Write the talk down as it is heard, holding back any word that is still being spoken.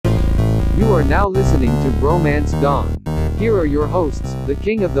You are now listening to Bromance Dawn. Here are your hosts, the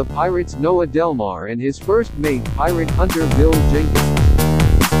king of the pirates Noah Delmar and his first mate, pirate hunter Bill Jenkins.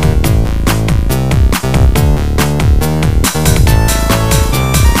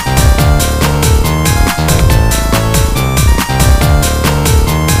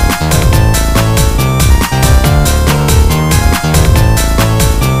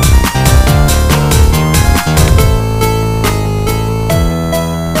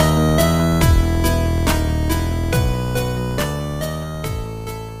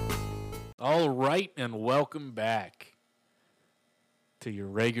 All right, and welcome back to your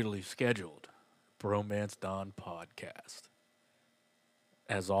regularly scheduled Bromance Dawn podcast.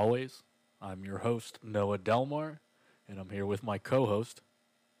 As always, I'm your host, Noah Delmar, and I'm here with my co-host,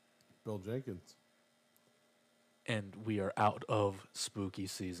 Bill Jenkins. and we are out of spooky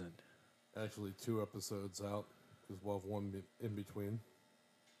season. Actually, 2 episodes out because we'll have one in between.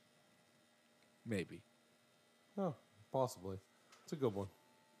 Maybe. Oh, possibly. It's a good one.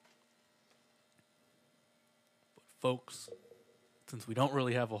 Folks, since we don't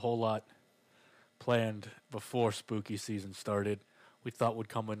really have a whole lot planned before spooky season started, we thought we'd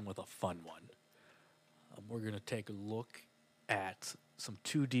come in with a fun one. We're going to take a look at some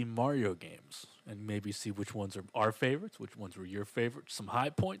 2D Mario games and maybe see which ones are our favorites, which ones were your favorites, some high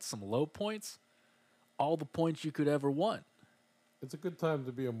points, some low points, all the points you could ever want. It's a good time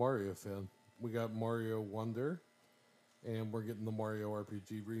to be a Mario fan. We got Mario Wonder, and we're getting the Mario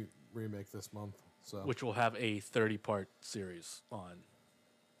RPG remake this month. So, Which will have a 30-part series on.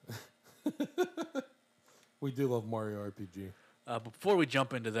 we do love Mario RPG. But before we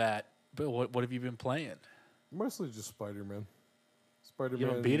jump into that, Bill, what have you been playing? Mostly just Spider-Man. You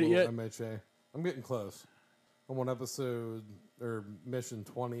haven't beat it yet? MHA. I'm getting close. I'm on episode, or mission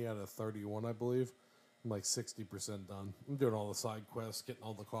 20 out of 31, I believe. I'm like 60% done. I'm doing all the side quests, getting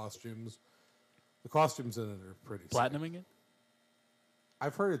all the costumes. The costumes in it are pretty sick. Platinuming it?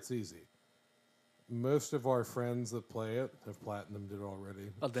 I've heard it's easy. Most of our friends that play it have platinumed it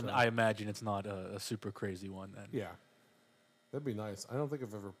already. Well, then so- I imagine it's not a super crazy one then. Yeah. That'd be nice. I don't think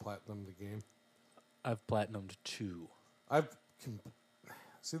I've ever platinumed the game. I've platinumed 2.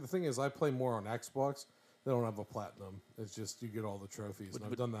 See, the thing is, I play more on Xbox. They don't have a platinum. It's just you get all the trophies. And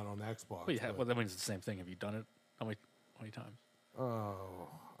I've done that on Xbox. Well, that means it's the same thing. Have you done it? How many times? Oh,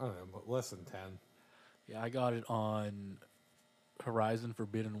 I don't know, but less than 10. Yeah, I got it on Horizon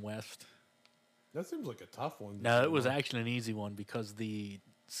Forbidden West. That seems like a tough one. No, it was actually an easy one because the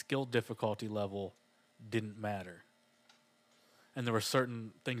skill difficulty level didn't matter. And there were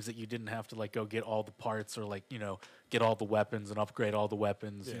certain things that you didn't have to like go get all the parts or like, get all the weapons and upgrade all the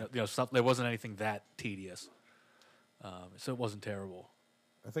weapons. Yeah. Stuff. There wasn't anything that tedious. So it wasn't terrible.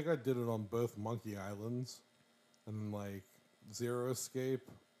 I think I did it on both Monkey Islands and like Zero Escape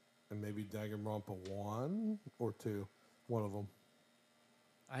and maybe Danganronpa 1 or 2. One of them.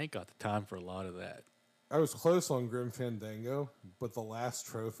 I ain't got the time for a lot of that. I was close on Grim Fandango, but the last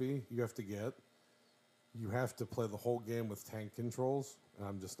trophy you have to get, you have to play the whole game with tank controls, and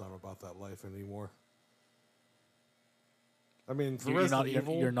I'm just not about that life anymore. I mean, for Resident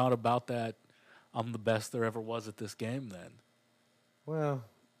Evil... You're not about that, I'm the best there ever was at this game then. Well,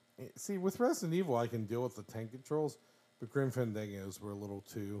 see, with Resident Evil, I can deal with the tank controls, but Grim Fandangos were a little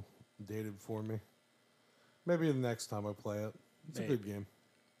too dated for me. Maybe the next time I play it. It's a good game.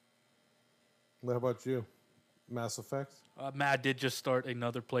 How about you? Mass Effect? Matt did just start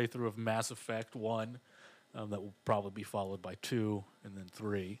another playthrough of Mass Effect 1 that will probably be followed by 2 and then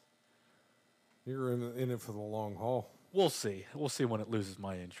 3. You're in it for the long haul. We'll see. We'll see when it loses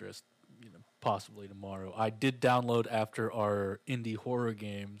my interest. Possibly tomorrow. I did download after our indie horror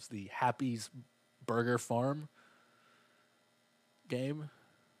games the Happy's Burger Farm game.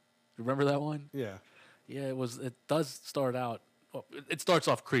 You remember that one? Yeah. Yeah, it does start out. Well, it starts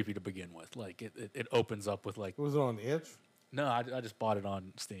off creepy to begin with. Like it opens up with like. Was it on Itch? No, I just bought it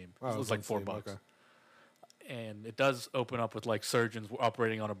on Steam. Oh, it was like $4. Okay. And it does open up with like surgeons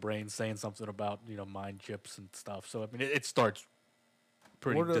operating on a brain saying something about mind chips and stuff. So I mean, it starts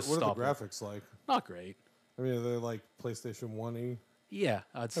pretty. What are the dystopic. graphics like? Not great. I mean, are they like PlayStation 1-y? Yeah,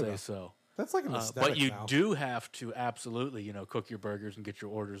 I'd say Okay. so. That's like an aesthetic But you now. do have to absolutely, cook your burgers and get your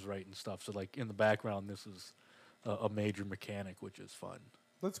orders right and stuff. So like in the background, this is a major mechanic, which is fun.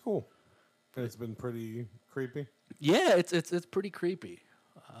 That's cool. And it's been pretty creepy. Yeah, it's pretty creepy.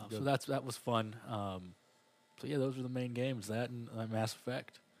 So Good. that was fun. So yeah, those are the main games. That and Mass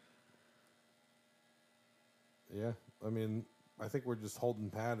Effect. Yeah. I mean, I think we're just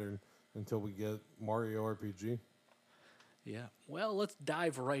holding pattern until we get Mario RPG. Yeah. Well, let's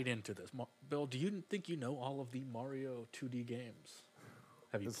dive right into this. Bill, do you think you know all of the Mario 2D games?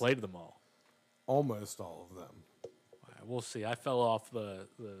 Have you played them all? almost all of them. We'll see. I fell off the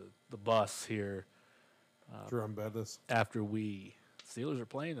bus here Jerome Bettis, after Steelers are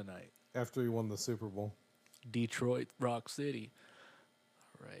playing tonight. after he won the Super Bowl. Detroit, Rock City.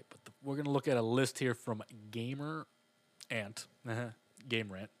 All right, but we're going to look at a list here from Gamer Ant.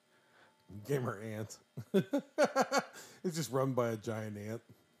 Game Rant. Gamer Ant. It's just run by a giant ant.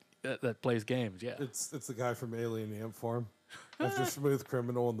 That plays games, yeah. It's the guy from Alien Ant Farm. After Smooth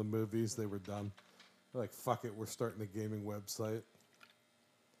Criminal and the movies, they were done. They're like, fuck it, we're starting a gaming website.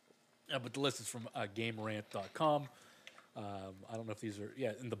 But the list is from GameRant.com. I don't know if these are,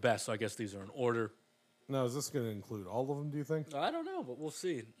 in the best, so I guess these are in order. Now, is this going to include all of them, do you think? I don't know, but we'll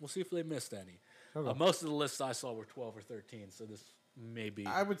see. We'll see if they missed any. Okay. Most of the lists I saw were 12 or 13, so this may be.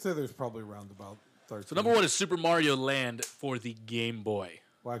 I would say there's probably around about 13. So number 1 is Super Mario Land for the Game Boy.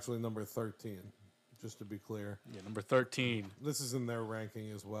 Well, actually, number 13, just to be clear. Yeah, number 13 This is in their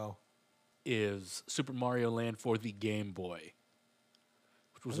ranking as well. is Super Mario Land for the Game Boy.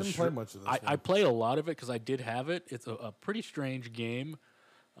 Which was I didn't play much of this I one. played a lot of it because I did have it. It's a pretty strange game.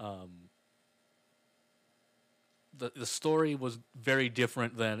 The story was very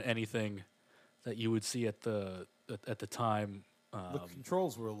different than anything that you would see at the time. The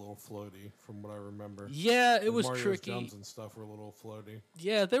controls were a little floaty, from what I remember. Yeah, it And was Mario's tricky. jumps and stuff were a little floaty.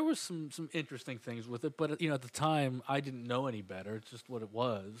 Yeah, there was some interesting things with it, but at the time I didn't know any better. It's just what it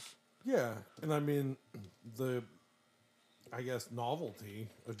was. Yeah, and I mean, I guess novelty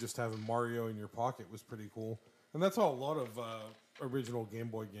of just having Mario in your pocket was pretty cool, and that's how a lot of original Game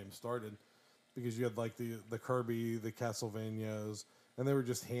Boy games started, because you had like the Kirby, the Castlevanias, and they were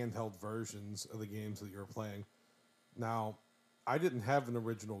just handheld versions of the games that you were playing. Now, I didn't have an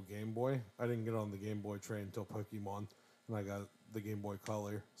original Game Boy. I didn't get on the Game Boy train until Pokemon, and I got the Game Boy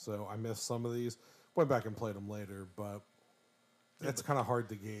Color, so I missed some of these. Went back and played them later, but it's kind of hard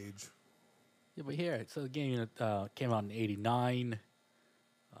to gauge. Yeah, but here, so the game came out in '89.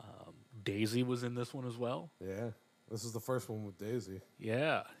 Daisy was in this one as well. Yeah, this is the first one with Daisy,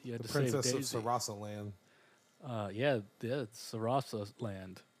 Yeah, you had the to Princess save of Daisy. Sarasa Land, It's Sarasa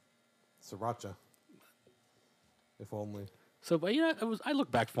Land. Sriracha. If only. So, but I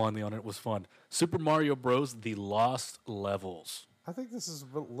look back fondly on it. It was fun. Super Mario Bros. The Lost Levels. I think this is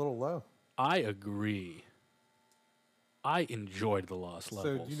a little low. I agree. I enjoyed the Lost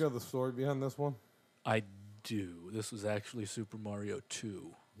Levels. So, do you know the story behind this one? I do. This was actually Super Mario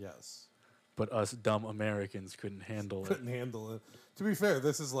 2, Yes. but us dumb Americans couldn't handle it. Couldn't handle it. To be fair,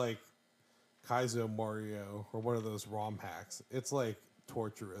 this is like Kaizo Mario or one of those ROM hacks. It's like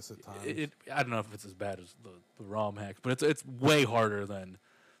torturous at times. I don't know if it's as bad as the ROM hacks, but it's way harder than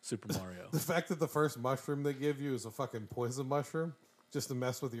Super Mario. The fact that the first mushroom they give you is a fucking poison mushroom just to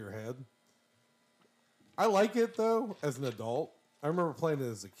mess with your head. I like it, though, as an adult. I remember playing it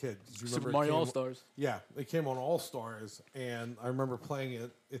as a kid. Did you remember Super it Mario came- All Stars. Yeah, it came on All Stars, and I remember playing it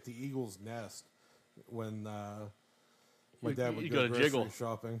at the Eagle's Nest when my dad would you go go to grocery Jiggle.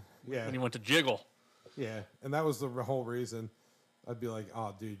 shopping. Yeah, And he went to Jiggle. yeah, and that was the whole reason. I'd be like,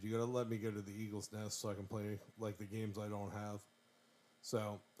 "Oh, dude, you gotta let me go to the Eagle's Nest so I can play like the games I don't have."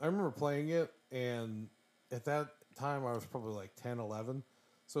 So I remember playing it, and at that time I was probably like 10, 11,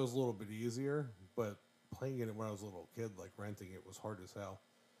 so it was a little bit easier. But playing it when I was a little kid, like renting it, was hard as hell.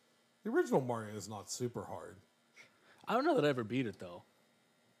 The original Mario is not super hard. I don't know that I ever beat it, though.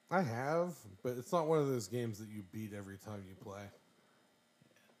 I have, but it's not one of those games that you beat every time you play.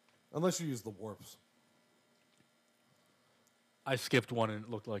 Unless you use the warps. I skipped one and it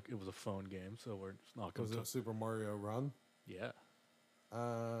looked like it was a phone game, so we're just not going Was to. it Super Mario Run? Yeah.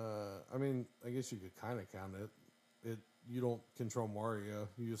 I mean, I guess you could kind of count it. You don't control Mario.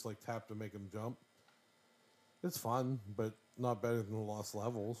 You just like tap to make him jump. It's fun, but not better than the Lost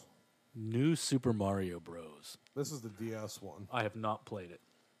Levels. New Super Mario Bros. This is the DS one. I have not played it.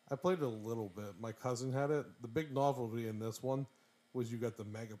 I played it a little bit. My cousin had it. The big novelty in this one was you got the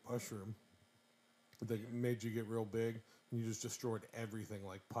Mega Mushroom that made you get real big, and you just destroyed everything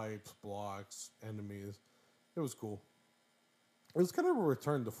like pipes, blocks, enemies. It was cool. It was kind of a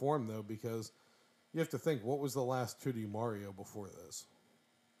return to form, though, because you have to think, what was the last 2D Mario before this?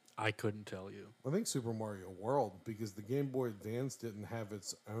 I couldn't tell you. I think Super Mario World, because the Game Boy Advance didn't have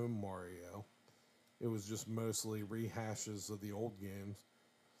its own Mario. It was just mostly rehashes of the old games.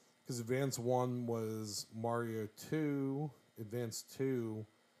 Because Advance 1 was Mario 2, Advance 2...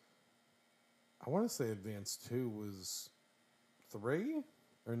 I want to say Advance 2 was 3?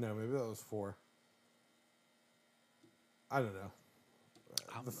 Or no, maybe that was 4. I don't know.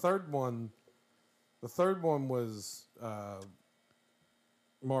 The third one was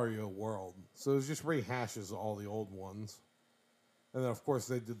Mario World. So it was just rehashes of all the old ones. And then, of course,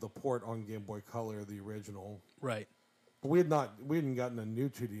 they did the port on Game Boy Color, the original. Right. But we hadn't gotten a new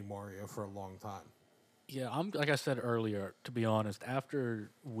 2D Mario for a long time. Yeah, like I said earlier, to be honest,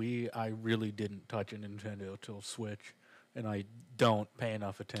 after I really didn't touch a Nintendo till Switch, and I don't pay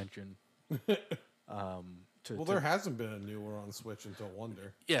enough attention. There hasn't been a new one on Switch until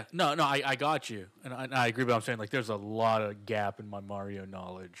Wonder. Yeah, no, I got you, and I agree. But I'm saying, like, there's a lot of gap in my Mario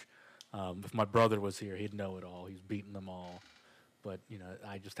knowledge. If my brother was here, he'd know it all. He's beaten them all, but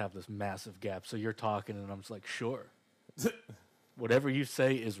I just have this massive gap. So you're talking, and I'm just like, sure, whatever you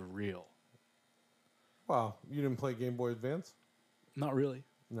say is real. Wow, you didn't play Game Boy Advance? Not really.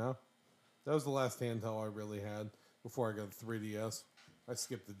 No, that was the last handheld I really had before I got a 3DS. I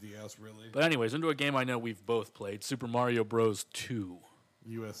skipped the DS, really. But anyways, into a game I know we've both played, Super Mario Bros. 2.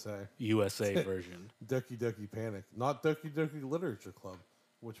 USA version. Doki Doki Panic. Not Doki Doki Literature Club,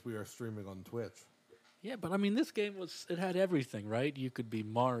 which we are streaming on Twitch. Yeah, but I mean, this game it had everything, right? You could be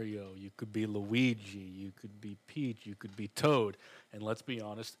Mario, you could be Luigi, you could be Peach, you could be Toad. And let's be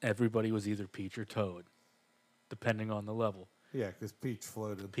honest, everybody was either Peach or Toad, depending on the level. Yeah, because Peach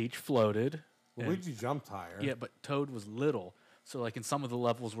floated. Peach floated. Luigi jumped higher. Yeah, but Toad was little. So, like, in some of the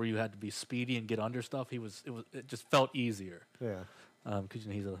levels where you had to be speedy and get under stuff, it just felt easier. Yeah. Because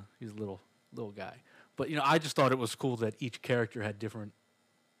he's a little guy. But I just thought it was cool that each character had different,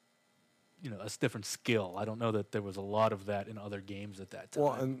 a different skill. I don't know that there was a lot of that in other games at that time.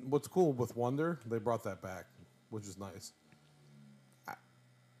 Well, and what's cool with Wonder, they brought that back, which is nice.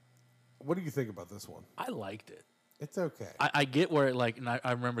 What do you think about this one? I liked it. It's okay. I get where and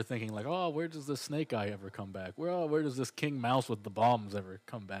I remember thinking like, oh, where does this Snake Eye ever come back? Where does this King Mouse with the bombs ever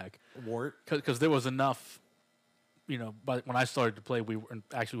come back? Wart. Because there was enough, but when I started to play,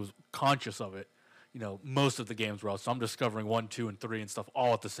 actually was conscious of it. Most of the games were out, so I'm discovering 1, 2, and 3 and stuff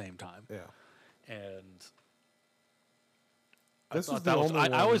all at the same time. Yeah. And this I thought that was.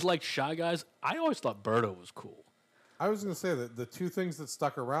 I always liked Shy Guys. I always thought Birdo was cool. I was going to say that the two things that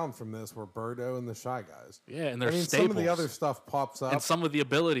stuck around from this were Birdo and the Shy Guys. Yeah, and they're staples. Some of the other stuff pops up. And some of the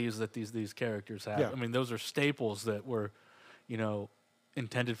abilities that these characters have. Yeah. I mean, those are staples that were,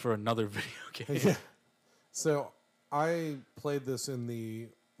 intended for another video game. Yeah. So I played this in the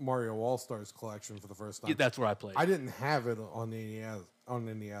Mario All-Stars collection for the first time. Yeah, that's where I played. I didn't have it on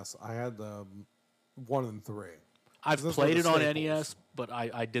NES. I had 1 and 3. I've played it on NES, but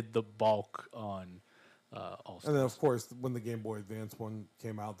I did the bulk on All-Stars. And then, of course, when the Game Boy Advance one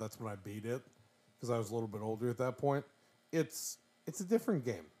came out, that's when I beat it because I was a little bit older at that point. It's a different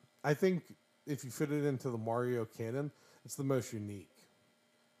game. I think if you fit it into the Mario canon, it's the most unique.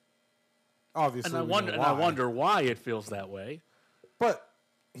 Obviously, and I wonder why it feels that way. But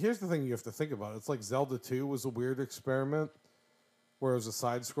here's the thing you have to think about. It's like Zelda 2 was a weird experiment where it was a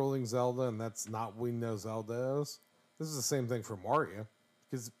side-scrolling Zelda, and that's not what we know Zelda is. This is the same thing for Mario.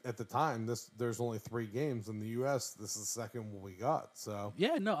 Because at the time, there's only 3 games in the U.S. This is the second one we got. So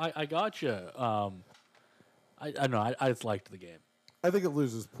yeah, no, I got you. I know. I just liked the game. I think it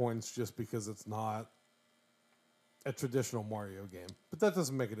loses points just because it's not a traditional Mario game. But that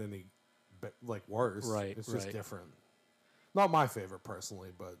doesn't make it any worse. Right. It's just different. Not my favorite personally,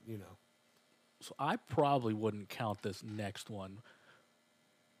 but So I probably wouldn't count this next one,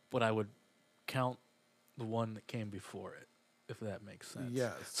 but I would count the one that came before it, if that makes sense.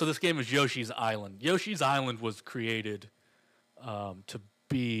 Yes. So this game is Yoshi's Island. Yoshi's Island was created to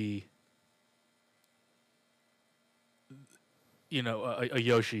be, a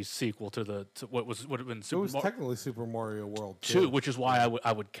Yoshi sequel to what would have been Super. It was technically Super Mario World 2, which is why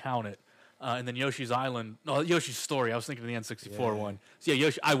I would count it. And then Yoshi's Island, Yoshi's Story. I was thinking of the N64 one. So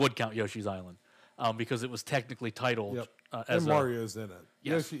yeah, I would count Yoshi's Island because it was technically titled as and Mario's in it.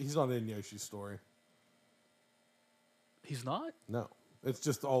 Yes. Yoshi, he's not in Yoshi's Story. He's not? No. It's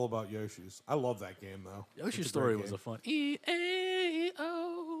just all about Yoshi's. I love that game, though. Yoshi's Story was a fun.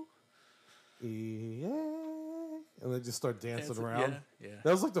 E-A-O. EA. And they just start dancing around. Yeah.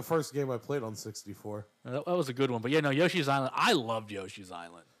 That was like the first game I played on 64. That was a good one. But yeah, no, Yoshi's Island. I loved Yoshi's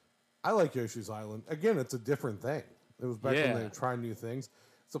Island. I like Yoshi's Island. Again, it's a different thing. It was back when they were trying new things.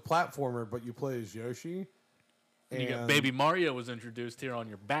 It's a platformer, but you play as Yoshi. And you got Baby Mario was introduced here on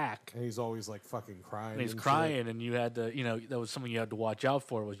your back. And he's always like fucking crying. And he's crying, and you had to, that was something you had to watch out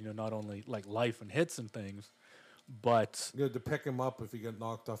for was, not only like life and hits and things, but you had to pick him up if he got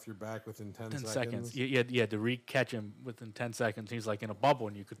knocked off your back within 10 seconds. You had to re-catch him within 10 seconds. He's like in a bubble,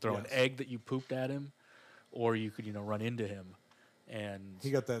 and you could throw an egg that you pooped at him, or you could, run into him. And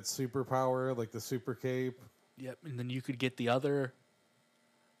he got that superpower, like the super cape. Yep, and then you could get the other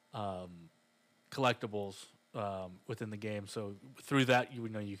collectibles within the game. So through that,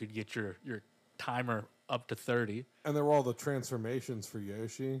 you could get your timer up to 30. And there were all the transformations for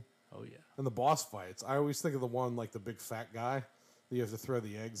Yoshi. Oh, yeah. And the boss fights. I always think of the one, like the big fat guy that you have to throw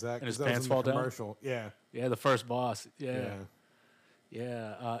the eggs at. And his 'cause that was pants in the fall down? commercial. Yeah. Yeah, the first boss. Yeah.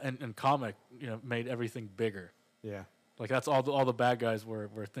 And comic, made everything bigger. Yeah. Like that's all the bad guys were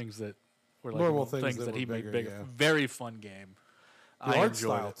things that were like Normal things that that were he made bigger, bigger. yeah. Very fun game. The I art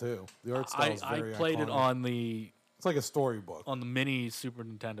enjoyed style, it. too. The art style is very I played it iconic. on the It's like a storybook. mini Super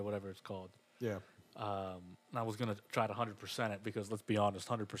Nintendo, whatever it's called. Yeah. And I was gonna try to 100% it because let's be honest,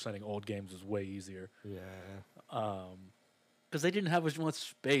 100%ing old games is way easier. Yeah. Because they didn't have as much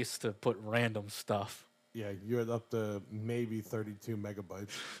space to put random stuff, Yeah, you had up to maybe 32 megabytes.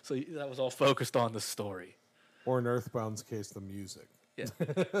 so that was all focused on the story. Or in Earthbound's case, the music. Yeah,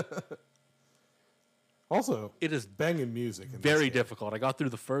 Also, it is banging music. In this very game. difficult. I got through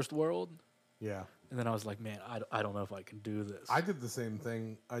the first world, Yeah. and then I was like, man, I don't know if I can do this. I did the same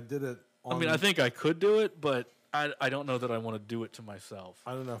thing. I did it on... I mean, I think I could do it, but I don't know that I want to do it to myself.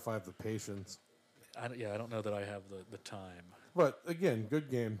 I don't know if I have the patience. I don't know that I have the time. But, again, good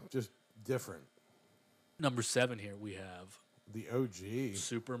game. Just different. Number 7 here we have The OG.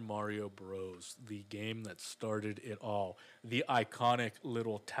 Super Mario Bros., the game that started it all. The iconic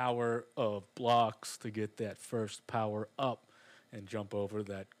little tower of blocks to get that first power up and jump over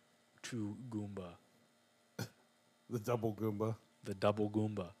that 2 Goomba, The double Goomba. the double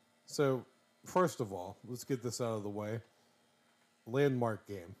Goomba. So, first of all, let's get this out of the way. Landmark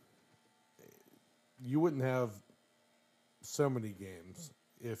game. You wouldn't have so many games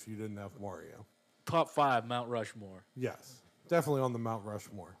if you didn't have Mario. Top 5 Mount Rushmore. Yes, definitely on the Mount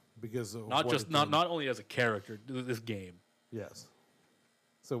Rushmore because of Not what just it not did. not only as a character, this game. Yes.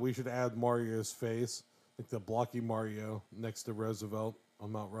 So we should add Mario's face, like the blocky Mario next to Roosevelt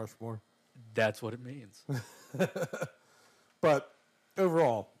on Mount Rushmore. That's what it means. But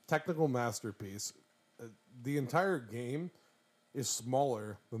overall, technical masterpiece. The entire game is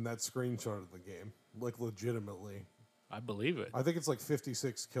smaller than that screenshot of the game, like legitimately. I believe it. I think it's like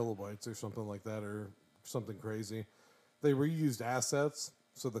 56 kilobytes or something like that, or something crazy. They reused assets,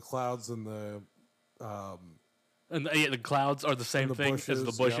 so the clouds and the And the clouds are the same the thing as the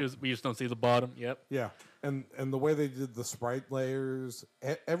bushes, bushes. We just don't see the bottom. Yep. yeah, and the way they did the sprite layers,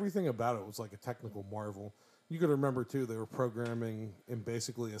 everything about it was like a technical marvel. You could remember too, they were programming in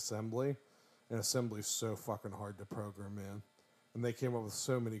basically assembly, and assembly is so fucking hard to program in. And they came up with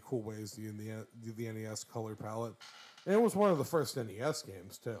so many cool ways to use the NES color palette. And it was one of the first NES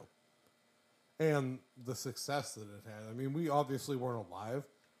games, too. And the success that it had. I mean, we obviously weren't alive,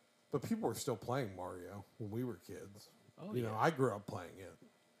 but people were still playing Mario when we were kids. Oh, you know, I grew up playing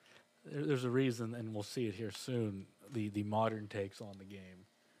it. There's a reason, and we'll see it here soon. The modern takes on the game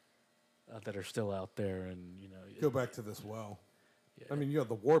that are still out there, and Go back to this well. yeah, I mean, you have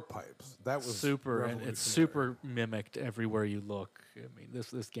the warp pipes. That was super, and it's super mimicked everywhere you look. I mean,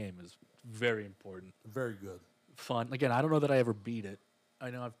 this game is very important, very good. fun. Again, I don't know that I ever beat it. I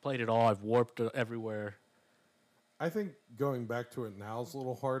know I've played it all. I've warped it everywhere. I think going back to it now is a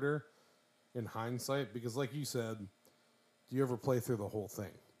little harder in hindsight because, like you said, do you ever play through the whole thing?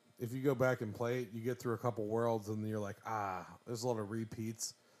 If you go back and play it, you get through a couple worlds and you're like, there's a lot of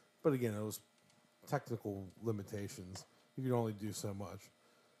repeats. But again, it was technical limitations. You can only do so much.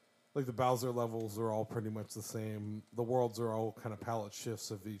 Like the Bowser levels are all pretty much the same. The worlds are all kind of palette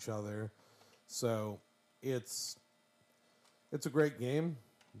shifts of each other. So it's a great game,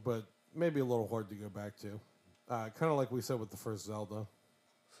 but maybe a little hard to go back to. Kind of like we said with the first Zelda.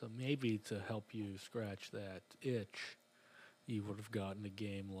 So maybe to help you scratch that itch, you would have gotten a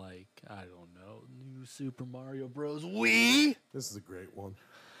game like, I don't know, New Super Mario Bros. Wii? This is a great one.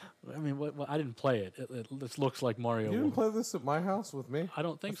 I mean, what I didn't play it. It looks like Mario. You didn't play this at my house with me? I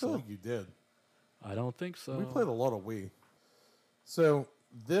don't think I feel so. like you did. I don't think so. We played a lot of Wii. So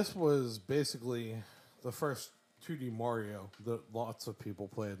this was basically the first 2D Mario that lots of people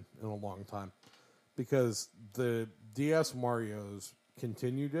played in a long time. Because the DS Marios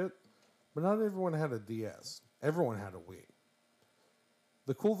continued it, but not everyone had a DS. Everyone had a Wii.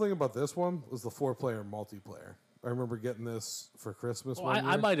 The cool thing about this one was the 4-player multiplayer. I remember getting this for Christmas Well, one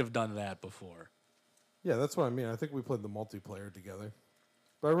year. I might have done that before. Yeah, that's what I mean. I think we played the multiplayer together.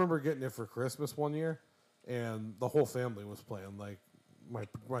 But I remember getting it for Christmas one year, and the whole family was playing. Like,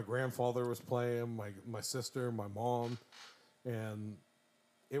 my grandfather was playing, my sister, my mom, and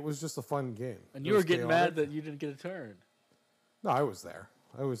it was just a fun game. And It you were was getting chaotic. mad that you didn't get a turn. No, I was there.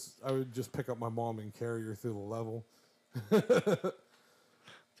 I would just pick up my mom and carry her through the level.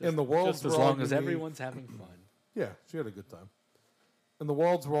 And the worlds Just as were all long as unique. everyone's having fun. Yeah, she had a good time. And the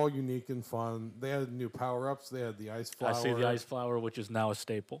worlds were all unique and fun. They had new power-ups. They had the ice flower. I see the ice flower, which is now a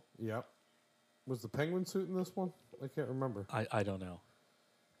staple. Yep. Was the penguin suit in this one? I can't remember. I don't know.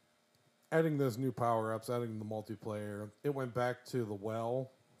 Adding those new power-ups, adding the multiplayer, it went back to the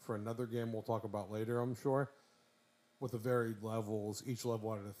well for another game we'll talk about later, I'm sure, with the varied levels. Each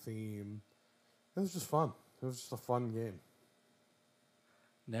level had a theme. It was just fun. It was just a fun game.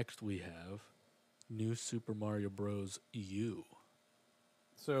 Next we have New Super Mario Bros. U.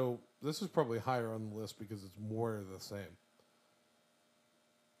 So this is probably higher on the list because it's more of the same.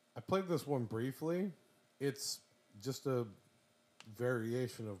 I played this one briefly. It's just a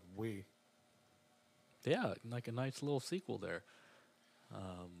variation of Wii. Yeah, like a nice little sequel there.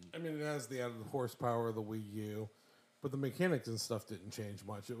 I mean, it has the added horsepower of the Wii U, but the mechanics and stuff didn't change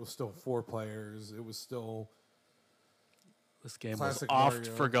much. It was still 4 players. It was still This game was Classic oft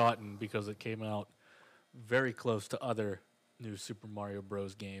Mario. forgotten because it came out very close to other New Super Mario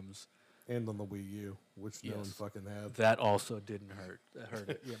Bros. Games. and on the Wii U, which no one Yes. fucking had. That also didn't hurt. That hurt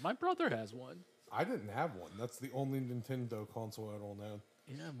it. Yeah, my brother has one. I didn't have one. That's the only Nintendo console I don't own,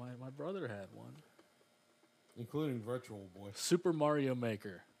 Yeah, my brother had one. including Virtual Boy. Super Mario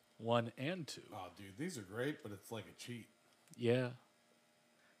Maker 1 and 2. Oh, dude, these are great, but it's like a cheat. Yeah.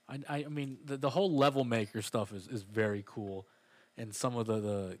 I mean, the whole level maker stuff is very cool. And some of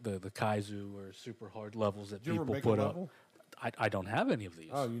the Kaizu or super hard levels that Did you ever people make put a up. level? I don't have any of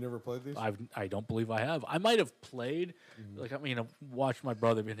these. Oh, you never played these? I don't believe I have. I might have played, like I mean, I've watched my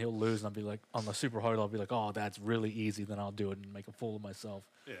brother and he'll lose, and I'll be like, on the super hard, I'll be like, oh, that's really easy. Then I'll do it and make a fool of myself.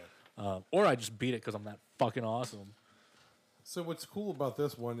 Yeah. Or I just beat it because I'm that fucking awesome. So what's cool about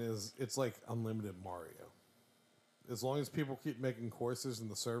this one is it's like unlimited Mario. As long as people keep making courses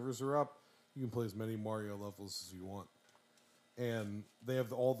and the servers are up, you can play as many Mario levels as you want. And they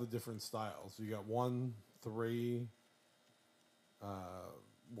have all the different styles. You got 1, 3,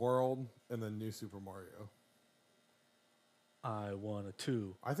 World, and then New Super Mario. I won a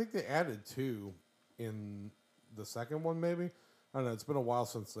 2. I think they added 2 in the second one, maybe. I don't know. It's been a while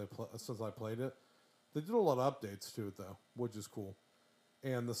since since I played it. They did a lot of updates to it though, which is cool.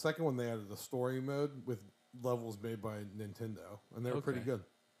 And the second one, they added a story mode with levels made by Nintendo, and they were pretty Okay. good.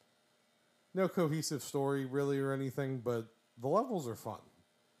 No cohesive story really or anything, but the levels are fun.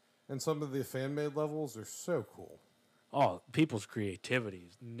 And some of the fan-made levels are so cool. Oh, people's creativity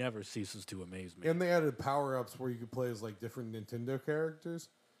never ceases to amaze me. And they added power-ups where you could play as like different Nintendo characters.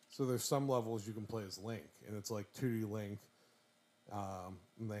 So there's some levels you can play as Link, and it's like 2D Link.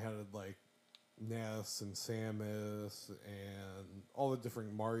 And they had like Ness and Samus and all the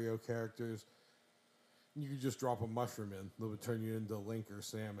different Mario characters. You could just drop a mushroom in that would turn you into Link or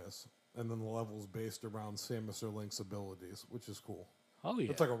Samus. And then the level's based around Samus or Link's abilities, which is cool. Oh,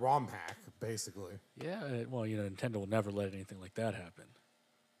 yeah. It's like a ROM hack, basically. Yeah, well, Nintendo will never let anything like that happen.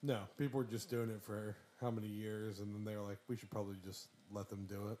 No, people were just doing it for how many years, and then they were like, we should probably just let them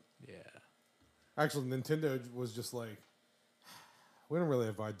do it. Yeah. Actually, Nintendo was just like, we don't really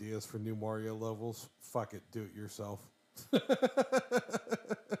have ideas for new Mario levels. Fuck it, do it yourself.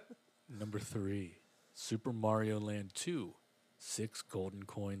 Number 3, Super Mario Land 2, 6 golden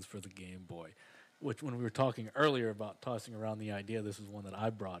coins for the Game Boy. Which, when we were talking earlier about tossing around the idea, this is one that I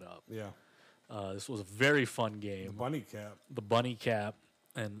brought up. Yeah. This was a very fun The game. bunny cap. The bunny cap,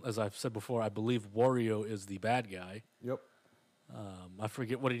 and as I've said before, I believe Wario is the bad guy. Yep. I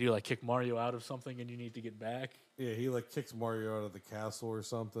forget what did he do, like kick Mario out of something, and you need to get back. Yeah, he like kicks Mario out of the castle or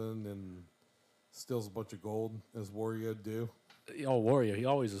something and steals a bunch of gold, as Wario do. Oh, Wario, he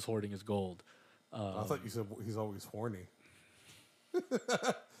always is hoarding his gold. I thought you said he's always horny.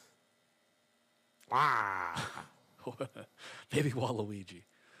 Wow. Maybe Waluigi.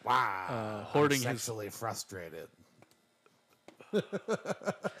 Wow. Hoarding his- sexually frustrated.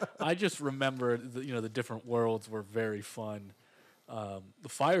 I just remember, the different worlds were very fun. The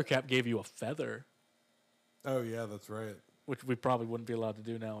fire cap gave you a feather, Oh, yeah, that's right. which we probably wouldn't be allowed to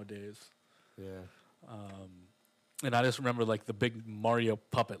do nowadays. Yeah. And I just remember like the big Mario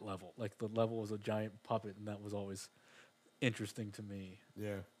puppet level. Like the level was a giant puppet, and that was always interesting to me.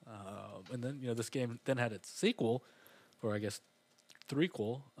 Yeah. And then this game then had its sequel, or I guess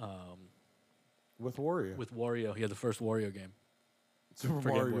threequel, With Wario. with Wario. Yeah, the first Wario game. Super for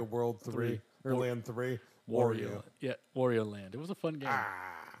Game Mario Boy. World 3. Three. Or War- Land 3. Wario. Yeah, Wario Land. It was a fun game.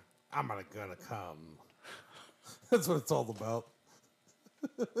 I'm gonna come. That's what it's all about.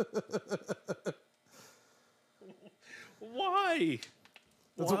 Why?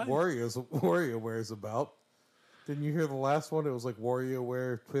 That's what WarioWare is about. Didn't you hear the last one? It was like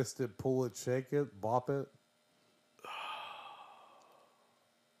WarioWare, twist it, pull it, shake it, bop it.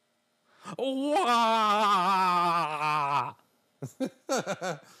 Wah!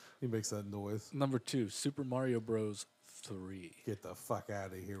 He makes that noise. Number 2, Super Mario Bros. 3. Get the fuck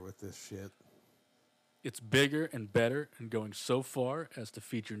out of here with this shit. It's bigger and better and going so far as to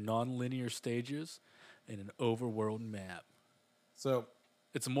feature non-linear stages and an overworld map. So,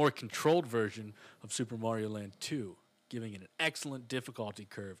 It's a more controlled version of Super Mario Land 2, giving it an excellent difficulty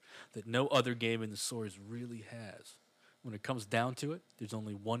curve that no other game in the series really has. When it comes down to it, there's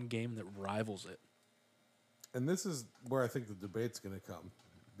only one game that rivals it. and this is where I think the debate's going to come.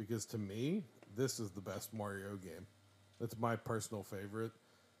 Because to me, this is the best Mario game. That's my personal favorite.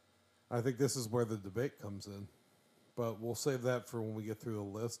 I think this is where the debate comes in. But we'll save that for when we get through the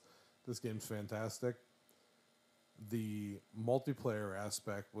list. This game's fantastic. The multiplayer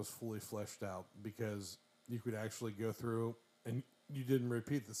aspect was fully fleshed out because you could actually go through and you didn't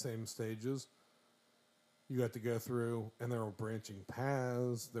repeat the same stages. You got to go through and there were branching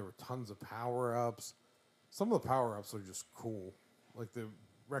paths. There were tons of power-ups. Some of the power-ups are just cool. Like the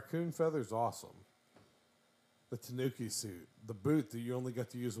raccoon feather's awesome. The Tanuki suit. The boot that you only got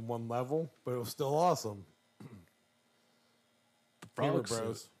to use in one level, but it was still awesome. The Hammer frog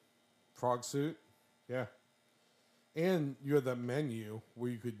Bros. suit. Frog suit. Yeah. And you had that menu where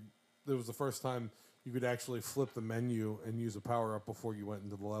you could, it was the first time you could actually flip the menu and use a power up before you went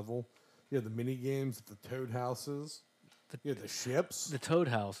into the level. You had the mini games, the Toad houses. You had the ships. The Toad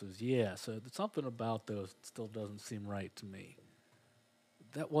houses, yeah. So there's something about those that still doesn't seem right to me.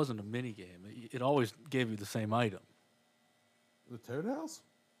 That wasn't a mini game. It always gave you the same item. The Toad house?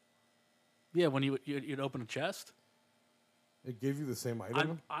 Yeah, when you'd open a chest. It gave you the same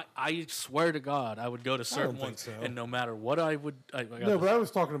item? I swear to God, I would go to certain think ones, so. and no matter what I would, I got No, this- but I was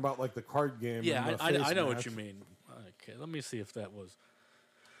talking about like the card game. yeah, and the I face know what match. you mean. Okay, let me see if that was.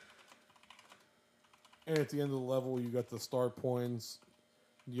 And at the end of the level, you got the star points.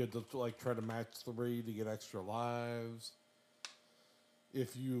 You had to like try to match 3 to get extra lives.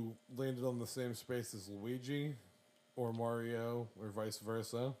 If you landed on the same space as Luigi or Mario or vice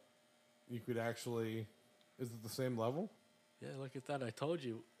versa, you could actually. Is it the same level? Yeah, look at that. I told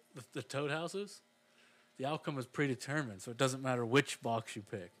you, the Toad houses. The outcome is predetermined, so it doesn't matter which box you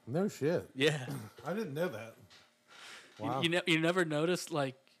pick. No shit. Yeah, I didn't know that. Wow. you never noticed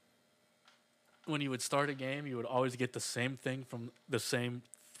like when you would start a game, you would always get the same thing from the same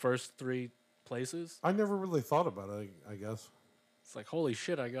first 3 places. I never really thought about it, I guess. It's like holy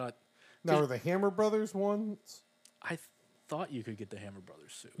shit, I got. Now, are the Hammer Brothers ones? I thought you could get the Hammer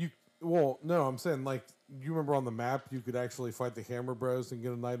Brothers suit. Well, no, I'm saying, like, you remember on the map, you could actually fight the Hammer Bros and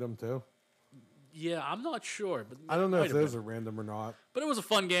get an item, too? Yeah, I'm not sure, but I don't know might if have those been. are random or not. But it was a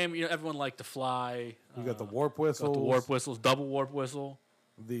fun game. You know, everyone liked to fly. You got the warp whistles. Got the warp whistles, double warp whistle.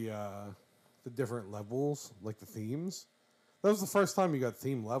 The different levels, like the themes. That was the first time you got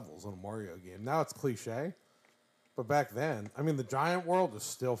theme levels on a Mario game. Now it's cliche, but back then, I mean, the Giant World is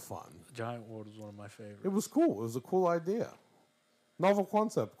still fun. Giant World was one of my favorites. It was cool. It was a cool idea. Novel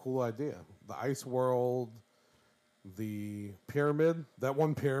concept, cool idea. The Ice World, the pyramid, that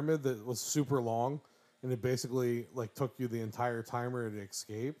one pyramid that was super long, and it basically like took you the entire timer to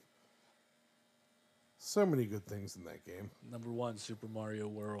escape. So many good things in that game. Number 1, Super Mario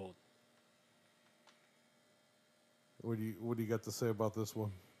World. What do you got to say about this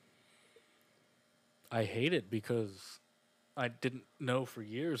one? I hate it because I didn't know for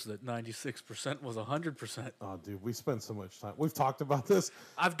years that 96% was 100%. Oh, dude, we spent so much time. We've talked about this.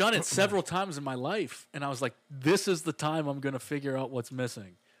 I've done it several times in my life, and I was like, this is the time I'm going to figure out what's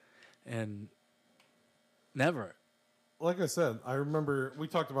missing. And never. Like I said, I remember we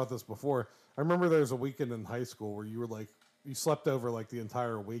talked about this before. I remember there was a weekend in high school where you were like, you slept over like the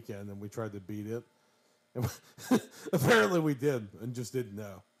entire weekend, and we tried to beat it. And apparently we did, and just didn't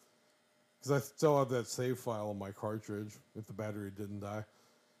know. Because I still have that save file on my cartridge if the battery didn't die.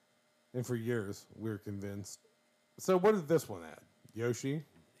 And for years, we were convinced. So what did this one add? Yoshi?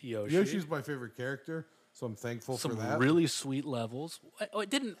 Yoshi's my favorite character, so I'm thankful for Some that. really sweet levels.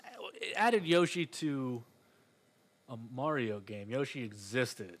 It added Yoshi to a Mario game. Yoshi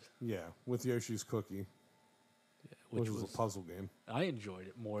existed, Yeah, with Yoshi's Cookie, which was a puzzle game. I enjoyed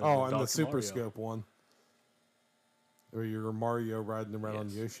it more than Oh, and the Dr. Super Mario. Scope one. Or you're Mario riding around on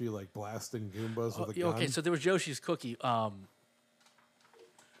Yes. Yoshi, like blasting Goombas with a gun. Okay, so there was Yoshi's Cookie.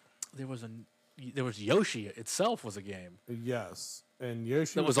 There was Yoshi itself was a game. Yes, and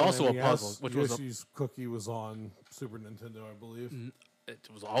Yoshi That was on also a NES. puzzle, which was a- Yoshi's Cookie was on Super Nintendo, I believe. It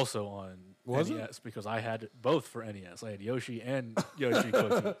was also on Was it? NES because I had both for NES. I had Yoshi and Yoshi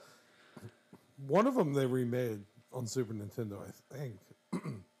Cookie. One of them they remade on Super Nintendo, I think.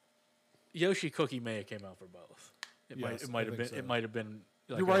 Yoshi Cookie may have came out for both. Yes, It might I have think been. so. It might have been.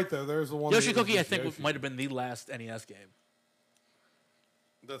 Like You're right, though. There's the one. Yoshi that was Cookie, I just think, Yoshi. might have been the last NES game.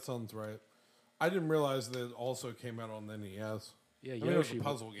 That sounds right. I didn't realize that it also came out on NES. Yeah, I mean, it was Yoshi. a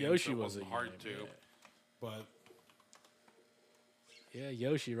puzzle game, Yoshi so it was wasn't a hard game, to. yeah. But Yeah,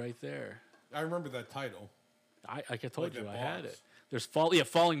 Yoshi right there. I remember that title. I told Like you that I had box. it. There's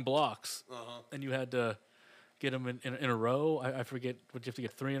falling blocks, Uh-huh. and you had to get them in a row. I forget. Would you have to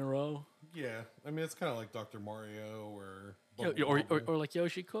get 3 in a row? Yeah, I mean it's kind of like Dr. Mario or Yeah, Bubble or Bobble. like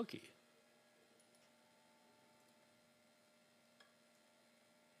Yoshi Cookie.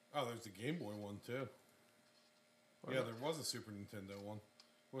 Oh, there's the Game Boy one too. Yeah, there was a Super Nintendo one.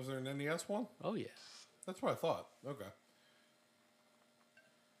 Was there an NES one? Oh yeah. That's what I thought. Okay.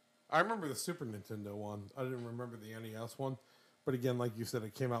 I remember the Super Nintendo one. I didn't remember the NES one. But again, like you said,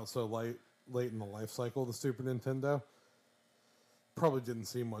 it came out so late in the life cycle of the Super Nintendo. Probably didn't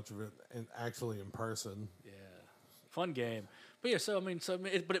see much of it actually in person. Yeah, fun game. But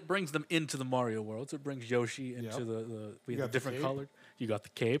yeah, but it brings them into the Mario world. So it brings Yoshi into Yep. we You had got the the different cape. colored. You got the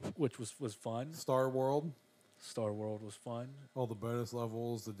cape, which was fun. Star World, Star World was fun. all the bonus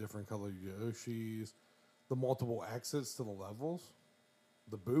levels, the different colored Yoshis, the multiple exits to the levels,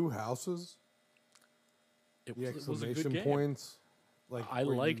 the Boo houses, It the was a good exclamation game. points. Like I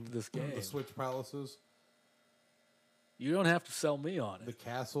where liked this game. The Switch Palaces, You don't have to sell me on the it.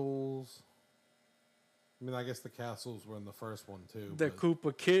 castles. I mean, I guess the castles were in the first one too. The but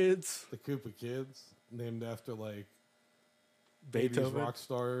Koopa Kids, the Koopa Kids, named after like 80s Beethoven. rock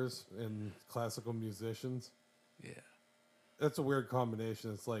stars and classical musicians. Yeah, That's a weird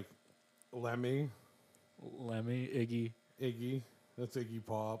combination. It's like Lemmy, Lemmy, Iggy. Iggy. That's Iggy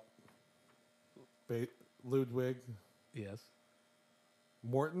Pop. Ludwig. Yes,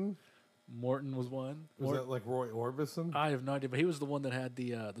 Morton. Morton was one. Was that like Roy Orbison? I have no idea, but he was the one that had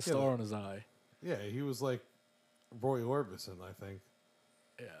the star on his eye. Yeah, he was like Roy Orbison, I think.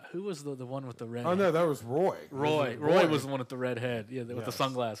 Yeah, who was the one with the red? Oh no, that was Roy. Roy. Roy was the one with the red head. Yeah, with the Yes.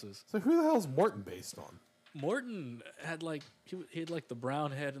 sunglasses. So who the hell's Morton based on? Morton had like he had like the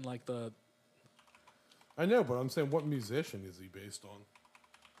brown head and like the. I know, but I'm saying what musician is he based on?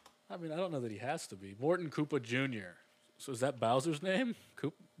 I mean, I don't know that he has to be Morton Koopa Jr. So is that Bowser's name?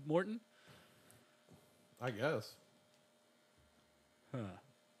 Morton? I guess. Huh.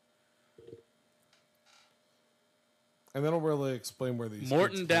 And they don't really explain where these Morton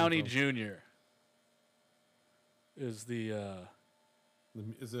kids came Downey from. Jr. is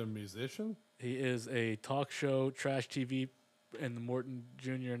Is it a musician? he is a talk show trash TV and Morton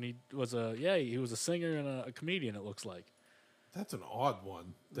Jr. and he was a singer and a comedian. It looks like. That's an odd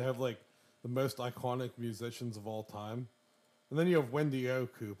one. They have like the most iconic musicians of all time. And then you have Wendy O.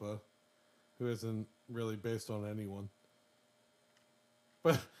 Koopa, who isn't really based on anyone.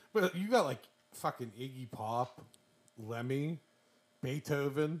 But you got like fucking Iggy Pop, Lemmy,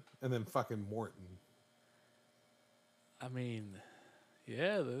 Beethoven, and then fucking Morton. I mean,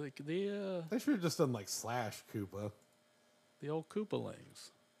 yeah, the They should have just done like Slash Koopa. the old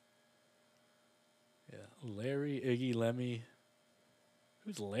Koopalings. Yeah, Larry, Iggy, Lemmy.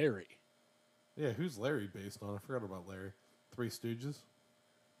 Who's Larry? Yeah, who's Larry based on? I forgot about Larry. Three Stooges?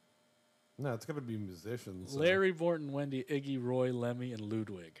 No, it's got to be musicians. so- Larry, Morton, Wendy, Iggy, Roy, Lemmy, and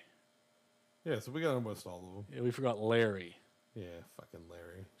Ludwig. Yeah, so we got almost all of them. Yeah, we forgot Larry. Yeah, fucking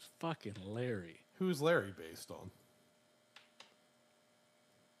Larry. It's fucking Larry. Who's Larry based on?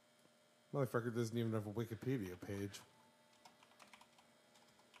 Motherfucker doesn't even have a Wikipedia page.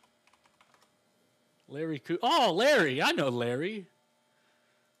 Oh, Larry. I know Larry.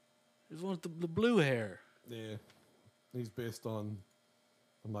 He's the one with the blue hair. Yeah. He's based on...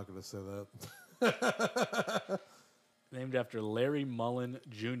 I'm not going to say that. Named after Larry Mullen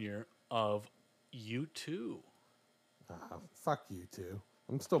Jr. of U2. Fuck you two.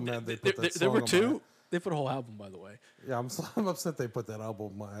 I'm still mad they There, put that there were song on two. They put a whole album, by the way. Yeah, I'm upset they put that album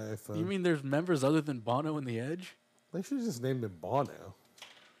on my iPhone. You mean there's members other than Bono and The Edge? They should have just named him Bono.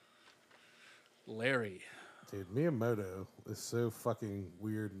 Larry. Dude, Miyamoto is so fucking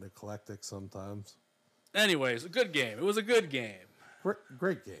weird and eclectic sometimes. Anyways, a good game. It was a good game.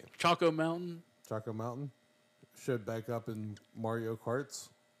 Great game. Choco Mountain. Choco Mountain showed back up in Mario Karts.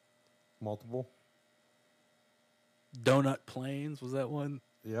 Multiple. Donut Plains. Was that one?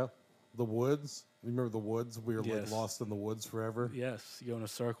 Yeah. The Woods. You remember the Woods? We were like Yes. lost in the woods forever. Yes. You go in a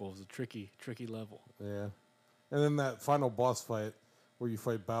circle. It was a tricky level. Yeah. And then that final boss fight where you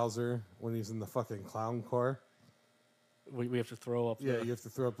fight Bowser when he's in the fucking clown car. We have to throw up. Yeah, the, you have to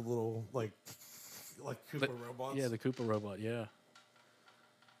throw up the little like Koopa robots. Yeah, the Koopa robot. Yeah.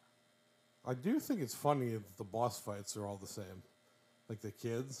 I do think it's funny that the boss fights are all the same. Like the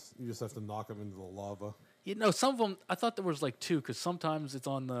kids, you just have to knock them into the lava. You know, some of them. I thought there was like two because sometimes it's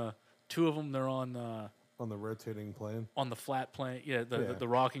on the two of them. They're on On the rotating plane. the flat plane. Yeah, Yeah. the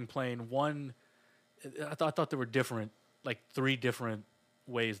rocking plane. One. I thought there were different, like 3 different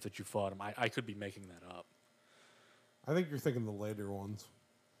ways that you fought them. I could be making that up. I think you're thinking the later ones.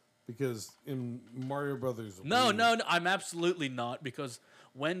 Because in Mario Brothers... No, I'm absolutely not, because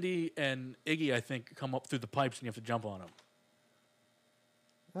Wendy and Iggy, I think, come up through the pipes and you have to jump on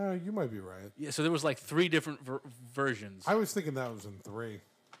them. You might be right. Yeah, so there was like 3 different versions. I was thinking that was in 3.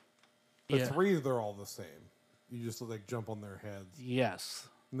 But Yeah. 3, they're all the same. You just like jump on their heads. Yes.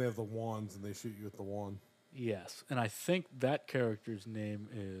 And they have the wands, and they shoot you with the wand. Yes. And I think that character's name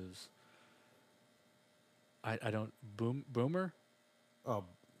is... I don't... Boomer? Oh,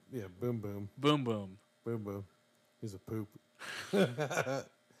 yeah, Boom Boom. Boom Boom. Boom Boom. He's a poop.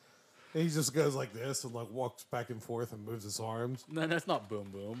 He just goes like this and like walks back and forth and moves his arms. No, that's not Boom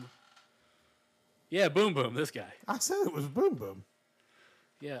Boom. Yeah, Boom Boom, this guy. I said it was Boom Boom.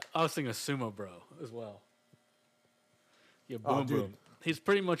 Yeah, I was thinking of Sumo Bro as well. Yeah, Boom Oh, dude. Boom. He's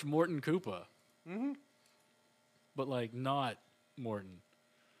pretty much Morton Koopa. Mm-hmm. But, like, not Morton.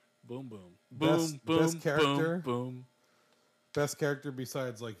 Boom Boom. Boom, Best- boom, best character? boom, boom. Best character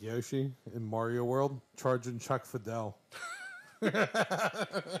besides like Yoshi in Mario World, Charging Chuck Fidel.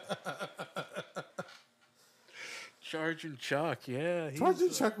 Charging Chuck, yeah. Charging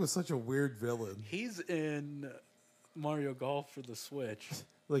Chuck was such a weird villain. He's in Mario Golf for the Switch.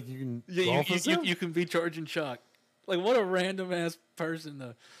 Like you can Yeah, golf as him? you can be Charging Chuck. Like, what a random ass person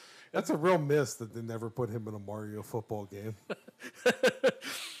to. That's a real miss that they never put him in a Mario football game.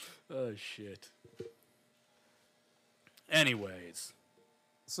 Oh, shit. Anyways,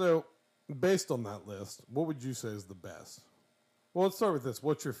 So, based on that list, what would you say is the best? Well, let's start with this.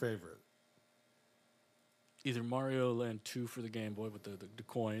 What's your favorite? either Mario Land 2 for the Game Boy with the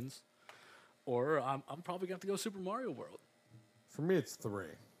coins, or I'm probably going to have to go Super Mario World. For me, it's 3.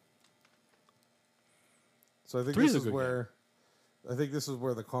 So I think Three's this a is good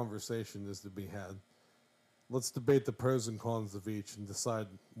where the conversation is to be had. Let's debate the pros and cons of each and decide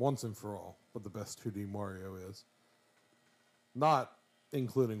once and for all what the best 2D Mario is. Not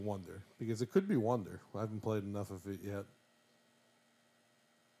including Wonder, because it could be Wonder. I haven't played enough of it yet.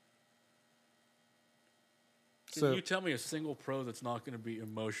 Can you tell me a single pro that's not going to be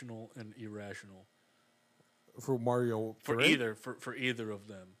emotional and irrational For Mario for 3? either of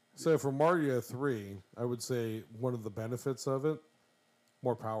them? So for Mario 3, I would say one of the benefits of it,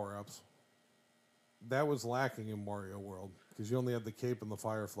 more power-ups. That was lacking in Mario World, because you only had the cape and the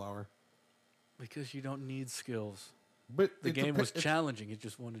fire flower. Because you don't need skills. But The it game depe- was it- challenging. It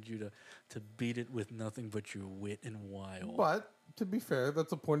just wanted you to beat it with nothing but your wit and wile. But, to be fair,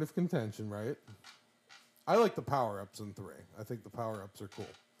 that's a point of contention, right? I like the power-ups in 3. I think the power-ups are cool.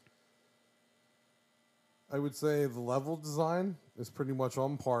 I would say the level design is pretty much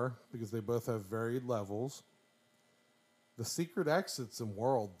on par, because they both have varied levels. The secret exits in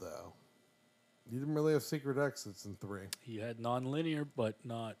World, though. You didn't really have secret exits in 3. You had non-linear, but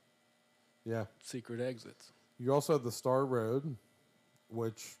not Yeah. secret exits. You also had the Star Road,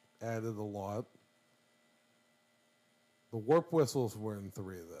 which added a lot. The warp whistles were in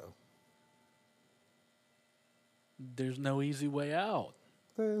 3, though. There's no easy way out.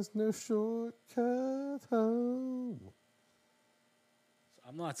 There's no shortcut home.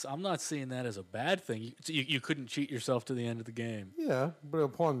 I'm not seeing that as a bad thing. You couldn't cheat yourself to the end of the game. Yeah, but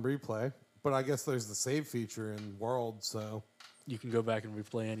upon replay. But I guess there's the save feature in World, so... You can go back and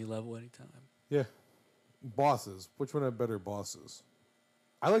replay any level anytime. Yeah. Bosses. Which one had better bosses?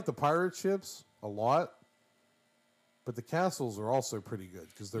 I like the pirate ships a lot, but the castles are also pretty good,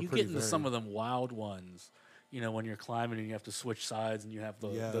 because they're You pretty get into varied. some of them wild ones. You know, when you're climbing and you have to switch sides and you have the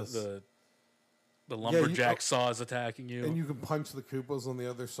Yes. the lumberjack saws attacking you. And you can punch the Koopas on the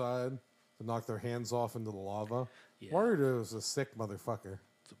other side to knock their hands off into the lava. Yeah. Wario is a sick motherfucker.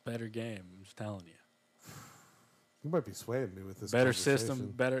 It's a better game, I'm just telling you. You might be swaying me with this. Better conversation.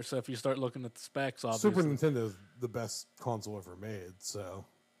 system, better. So if you start looking at the specs, Super obviously. Nintendo is the best console ever made, so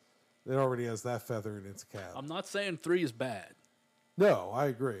it already has that feather in its cap. I'm not saying 3 is bad. No, I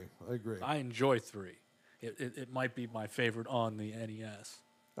agree. I enjoy 3. It might be my favorite on the NES.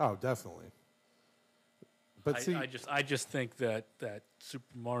 Oh, definitely. But see, I just think that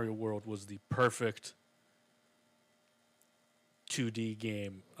Super Mario World was the perfect 2D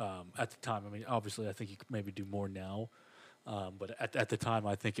game at the time. I mean, obviously, I think you could maybe do more now, but at the time,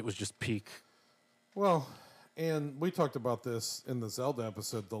 I think it was just peak. well, and we talked about this in the Zelda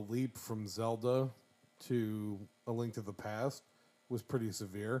episode. The leap from Zelda to A Link to the Past was pretty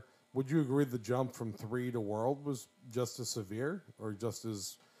severe. Would you agree the jump from 3 to World was just as severe, or just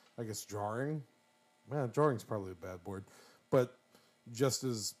as, I guess, jarring? Man, jarring's probably a bad word, but just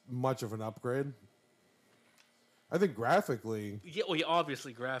as much of an upgrade? I think graphically, Yeah, well,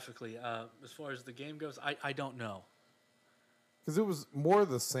 obviously, graphically, as far as the game goes, I don't know. because it was more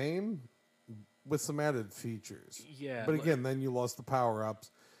the same, with some added features. Yeah, But again, then you lost the power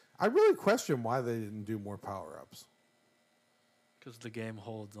ups. I really question why they didn't do more power ups. because the game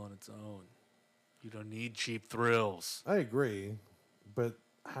holds on its own. You don't need cheap thrills. I agree, but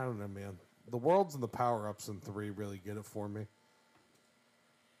I don't know, man. The worlds and the power ups in 3 really get it for me.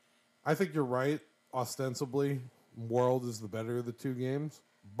 I think you're right. Ostensibly, World is the better of the 2 games,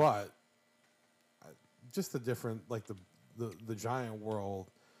 but just the different, like the giant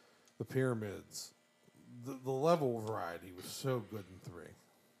world, the pyramids, the level variety was so good in 3.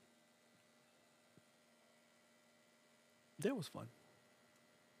 That was fun.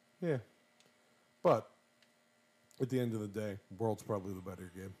 Yeah, but at the end of the day, World's probably the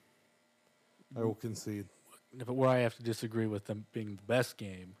better game. I will concede. But where I have to disagree with them being the best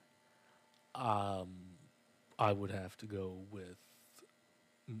game, I would have to go with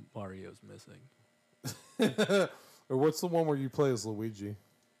Mario's Missing. Or what's the one where you play as Luigi?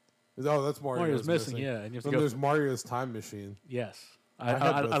 Oh, that's Mario's Missing. Yeah, and you have to Then go. there's Mario's Time Machine. Yes, I had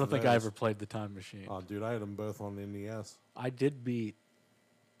I both don't of think I those. ever played the Time Machine. Oh, dude, I had them both on NES. I did beat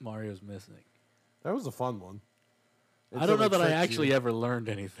Mario's Missing. That was a fun one. I don't know that I tricked actually you. ever learned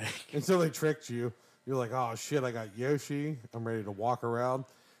anything. Until they tricked you. You're like, oh shit, I got Yoshi. I'm ready to walk around.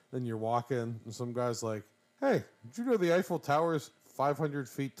 Then you're walking, and some guy's like, hey, did you know the Eiffel Tower is 500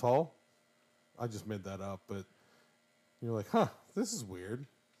 feet tall? I just made that up, but you're like, huh, this is weird.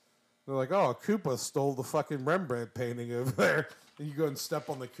 They're like, oh, Koopa stole the fucking Rembrandt painting over there. And you go and step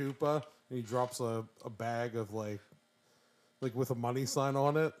on the Koopa, and he drops a bag of like with a money sign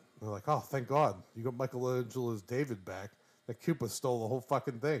on it. They're like, oh, thank God. You got Michelangelo's David back. That Koopa stole the whole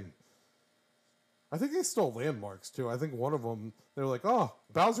fucking thing. I think they stole landmarks, too. I think one of them, they were like, oh,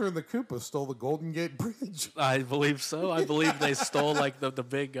 Bowser and the Koopa stole the Golden Gate Bridge. I believe so. I believe they stole like the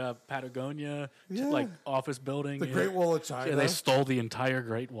big Patagonia Yeah. like office building. The Great Wall of China. Yeah, they stole the entire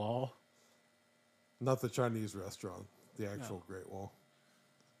Great Wall. Not the Chinese restaurant, the actual Great Wall.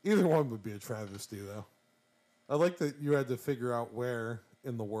 Either one would be a travesty, though. I like that you had to figure out where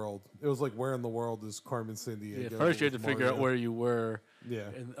in the world. It was like, where in the world is Carmen Sandiego? Yeah, first you had to with figure out Mario. where you were. Yeah.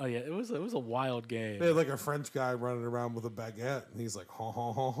 And, oh yeah, it was a wild game. They had like a French guy running around with a baguette, and he's like, ha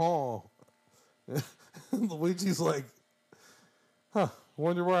ha ha ha. And Luigi's like, huh,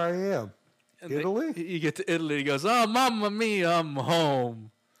 wonder where I am. And Italy? You get to Italy, he goes, "Oh, mamma mia, I'm home."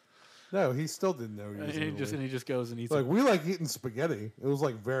 No, he still didn't know he And was in he Italy. just goes and eats. Like, we like eating spaghetti. It was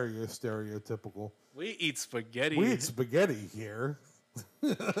like very stereotypical. We eat spaghetti. We eat spaghetti here.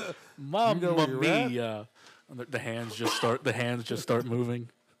 Mamma You know where you're at? mia. And the hands just start moving.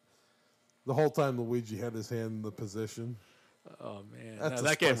 The whole time Luigi had his hand in the position. Oh man, That's No, a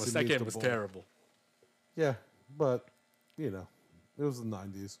that game spicy was meatball. terrible. Yeah, but, you know, it was the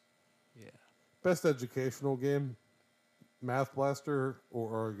 90s. Yeah. Best educational game, Math Blaster or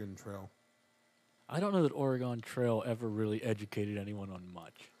Oregon Trail? I don't know that Oregon Trail ever really educated anyone on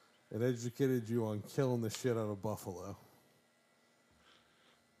much. It educated you on killing the shit out of buffalo.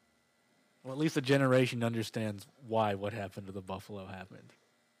 Well, at least a generation understands why what happened to the buffalo happened.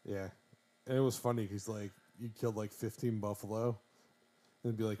 Yeah. And it was funny because, like, you killed, like, 15 buffalo. And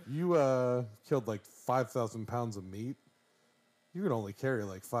it'd be like, you killed, like, 5,000 pounds of meat. You can only carry,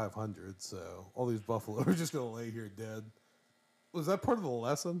 like, 500. So all these buffalo are just going to lay here dead. Was that part of the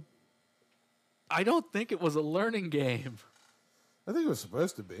lesson? I don't think it was a learning game I think it was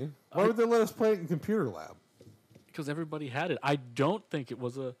supposed to be. Why would they let us play it in computer lab? because everybody had it. I don't think it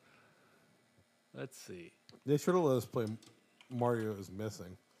was a. Let's see. They should have let us play Mario is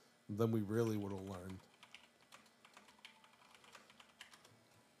Missing. Then we really would have learned.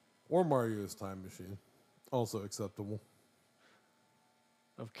 Or Mario's Time Machine. Also acceptable.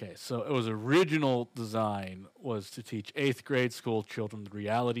 Okay, so it was original design was to teach 8th grade school children the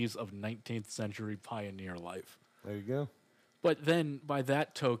realities of 19th century pioneer life. There you go. But then by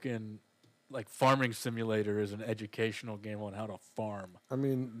that token, like Farming Simulator is an educational game on how to farm. I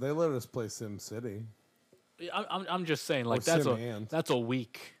mean, they let us play Sim City. I'm just saying, like Or Sim that's a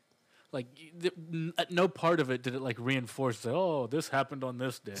week. Like at no part of it did it like reinforce that. Oh, this happened on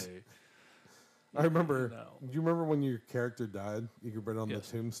this day. I remember. No. Do you remember when your character died? You could write on Yes.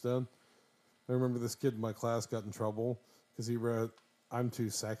 the tombstone. I remember this kid in my class got in trouble because he wrote "I'm too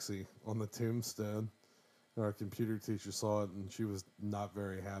sexy" on the tombstone, and our computer teacher saw it, and she was not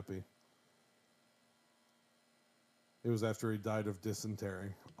very happy. It was after he died of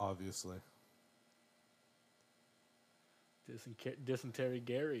dysentery, obviously. Dysentery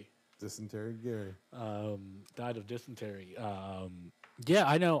Gary Dysentery Gary. died of dysentery. Yeah,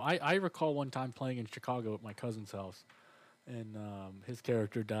 I know. I recall one time playing in Chicago at my cousin's house, and his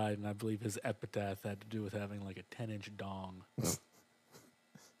character died, and I believe his epitaph had to do with having like a 10-inch dong.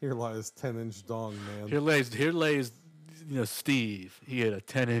 Here lies 10-inch dong, man. Here lays, Steve. He had a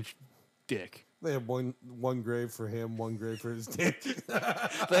 10-inch dick. They have one grave for him, one grave for his dick.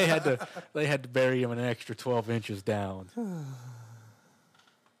 They had to bury him an extra 12 inches down.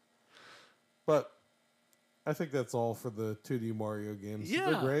 But I think that's all for the 2D Mario games. Yeah.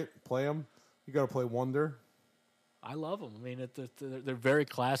 They're great. Play them. You got to play Wonder. I love them. I mean, they're very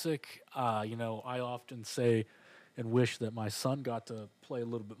classic. I often say and wish that my son got to play a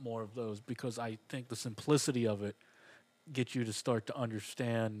little bit more of those because I think the simplicity of it gets you to start to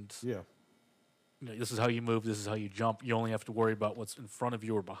understand. Yeah. This is how you move. This is how you jump. You only have to worry about what's in front of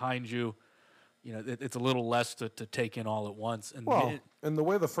you or behind you. It's a little less to take in all at once. And and the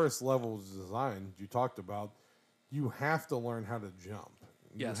way the first level was designed, you talked about, you have to learn how to jump.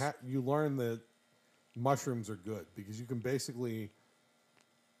 Yes. You learn that mushrooms are good because you can basically,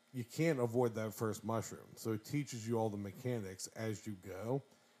 you can't avoid that first mushroom. So it teaches you all the mechanics as you go.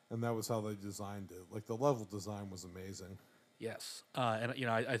 And that was how they designed it. Like, the level design was amazing. Yes.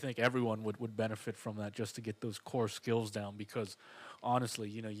 I think everyone would benefit from that just to get those core skills down because, honestly,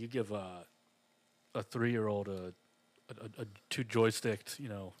 you give a 3-year-old a 2-joysticked,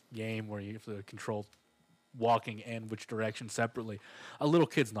 game where you have to control walking and which direction separately. A little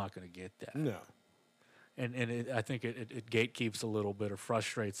kid's not going to get that. No. And I think it gatekeeps a little bit or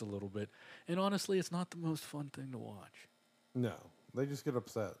frustrates a little bit. And honestly, it's not the most fun thing to watch. No. They just get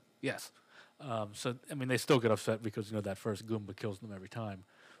upset. Yes. They still get upset because, that first Goomba kills them every time.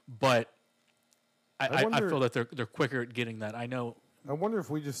 But I feel that they're quicker at getting that. I know. I wonder if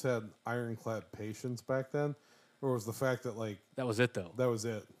we just had ironclad patience back then, or was the fact that, that was it, though. that was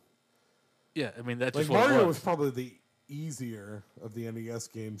it? Yeah, that's Like, just what Mario it was probably the easier of the NES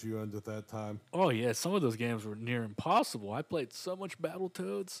games you owned at that time. Oh, yeah. Some of those games were near impossible. I played so much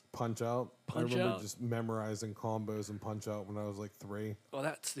Battletoads. Punch-Out. I Punch-Out. remember just memorizing combos and Punch-Out when I was like 3. Oh,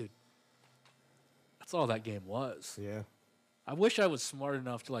 that's all that game was. Yeah. I wish I was smart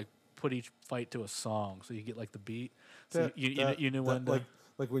enough to, put each fight to a song so you get, the beat. So you knew when to...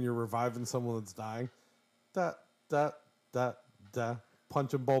 Like when you're reviving someone that's dying. Da, da, da, da.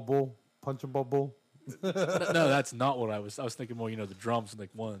 Punch and bubble. Punch and bubble. No, that's not what I was thinking more, the drums,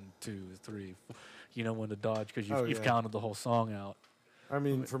 1, 2, 3, 4, when to dodge because you've counted the whole song out. I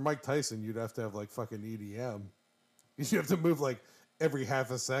mean, for Mike Tyson, you'd have to have fucking EDM. You have to move every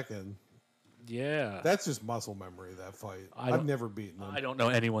half a second. Yeah. That's just muscle memory, that fight. I've never beaten him. I don't know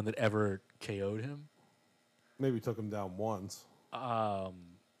anyone that ever KO'd him. Maybe took him down once. On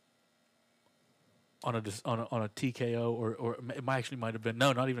a TKO or it might have been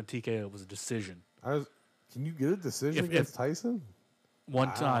not even a TKO. It was a decision. Can you get a decision against Tyson?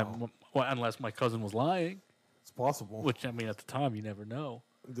 One time, unless my cousin was lying. It's possible. Which at the time you never know.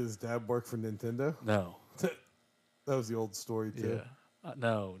 Did his dad work for Nintendo? No. That was the old story too. Yeah.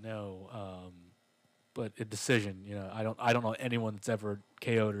 No. But a decision. I don't know anyone that's ever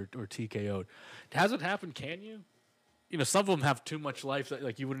KO'd or TKO'd. Has it happened? Can you? Some of them have too much life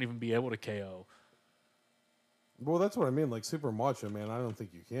that you wouldn't even be able to KO. Well, that's what I mean. Like Super Macho Man, I don't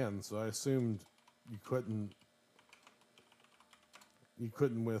think you can. So I assumed you couldn't. You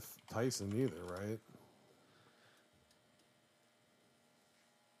couldn't with Tyson either, right?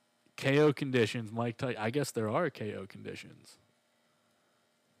 KO conditions, Mike Tyson. I guess there are KO conditions.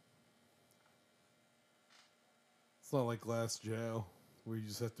 It's not like Last Joe, where you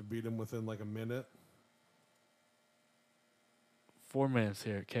just have to beat him within a minute. 4 minutes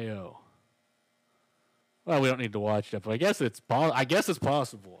here, KO. Well, we don't need to watch that, but I guess it's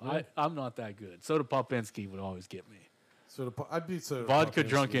possible. Yeah. I'm not that good. Soda Popinski would always get me. I'd beat Soda Vodka Popinski.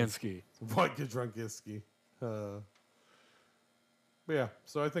 Drunkinski. Vodka Drunkinski. But yeah,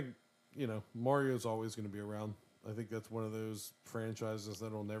 so I think, Mario's always going to be around. I think that's one of those franchises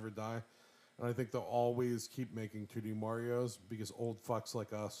that'll never die. And I think they'll always keep making 2D Marios because old fucks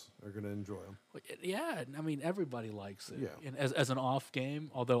like us are going to enjoy them. Yeah, everybody likes it. Yeah. And as an off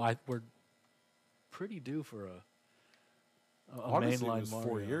game, although we're pretty due for a Odyssey mainline was Mario.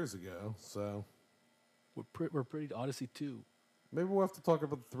 4 years ago, so we're pretty Odyssey 2. maybe we'll have to talk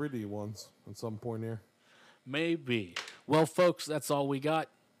about the 3D ones at some point here. Maybe. Well, folks, that's all we got.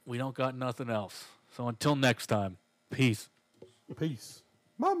 We don't got nothing else. So until next time, peace. Peace.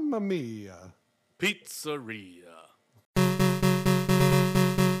 Mamma mia. Pizzeria.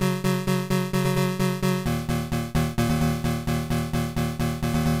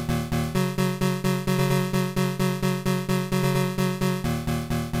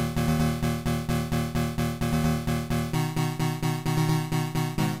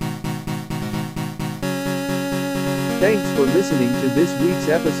 Thanks for listening to this week's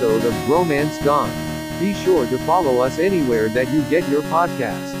episode of Bromance Gone. Be sure to follow us anywhere that you get your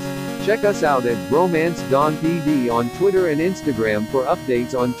podcasts. Check us out at Bromance Don PD on Twitter and Instagram for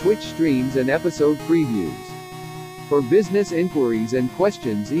updates on Twitch streams and episode previews. For business inquiries and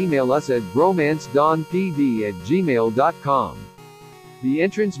questions, email us at bromancedonpd@gmail.com. The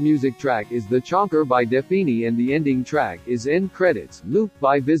entrance music track is The Chonker by Defini and the ending track is End Credits, Loop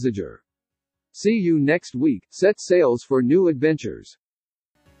by Visager. See you next week. Set sails for new adventures.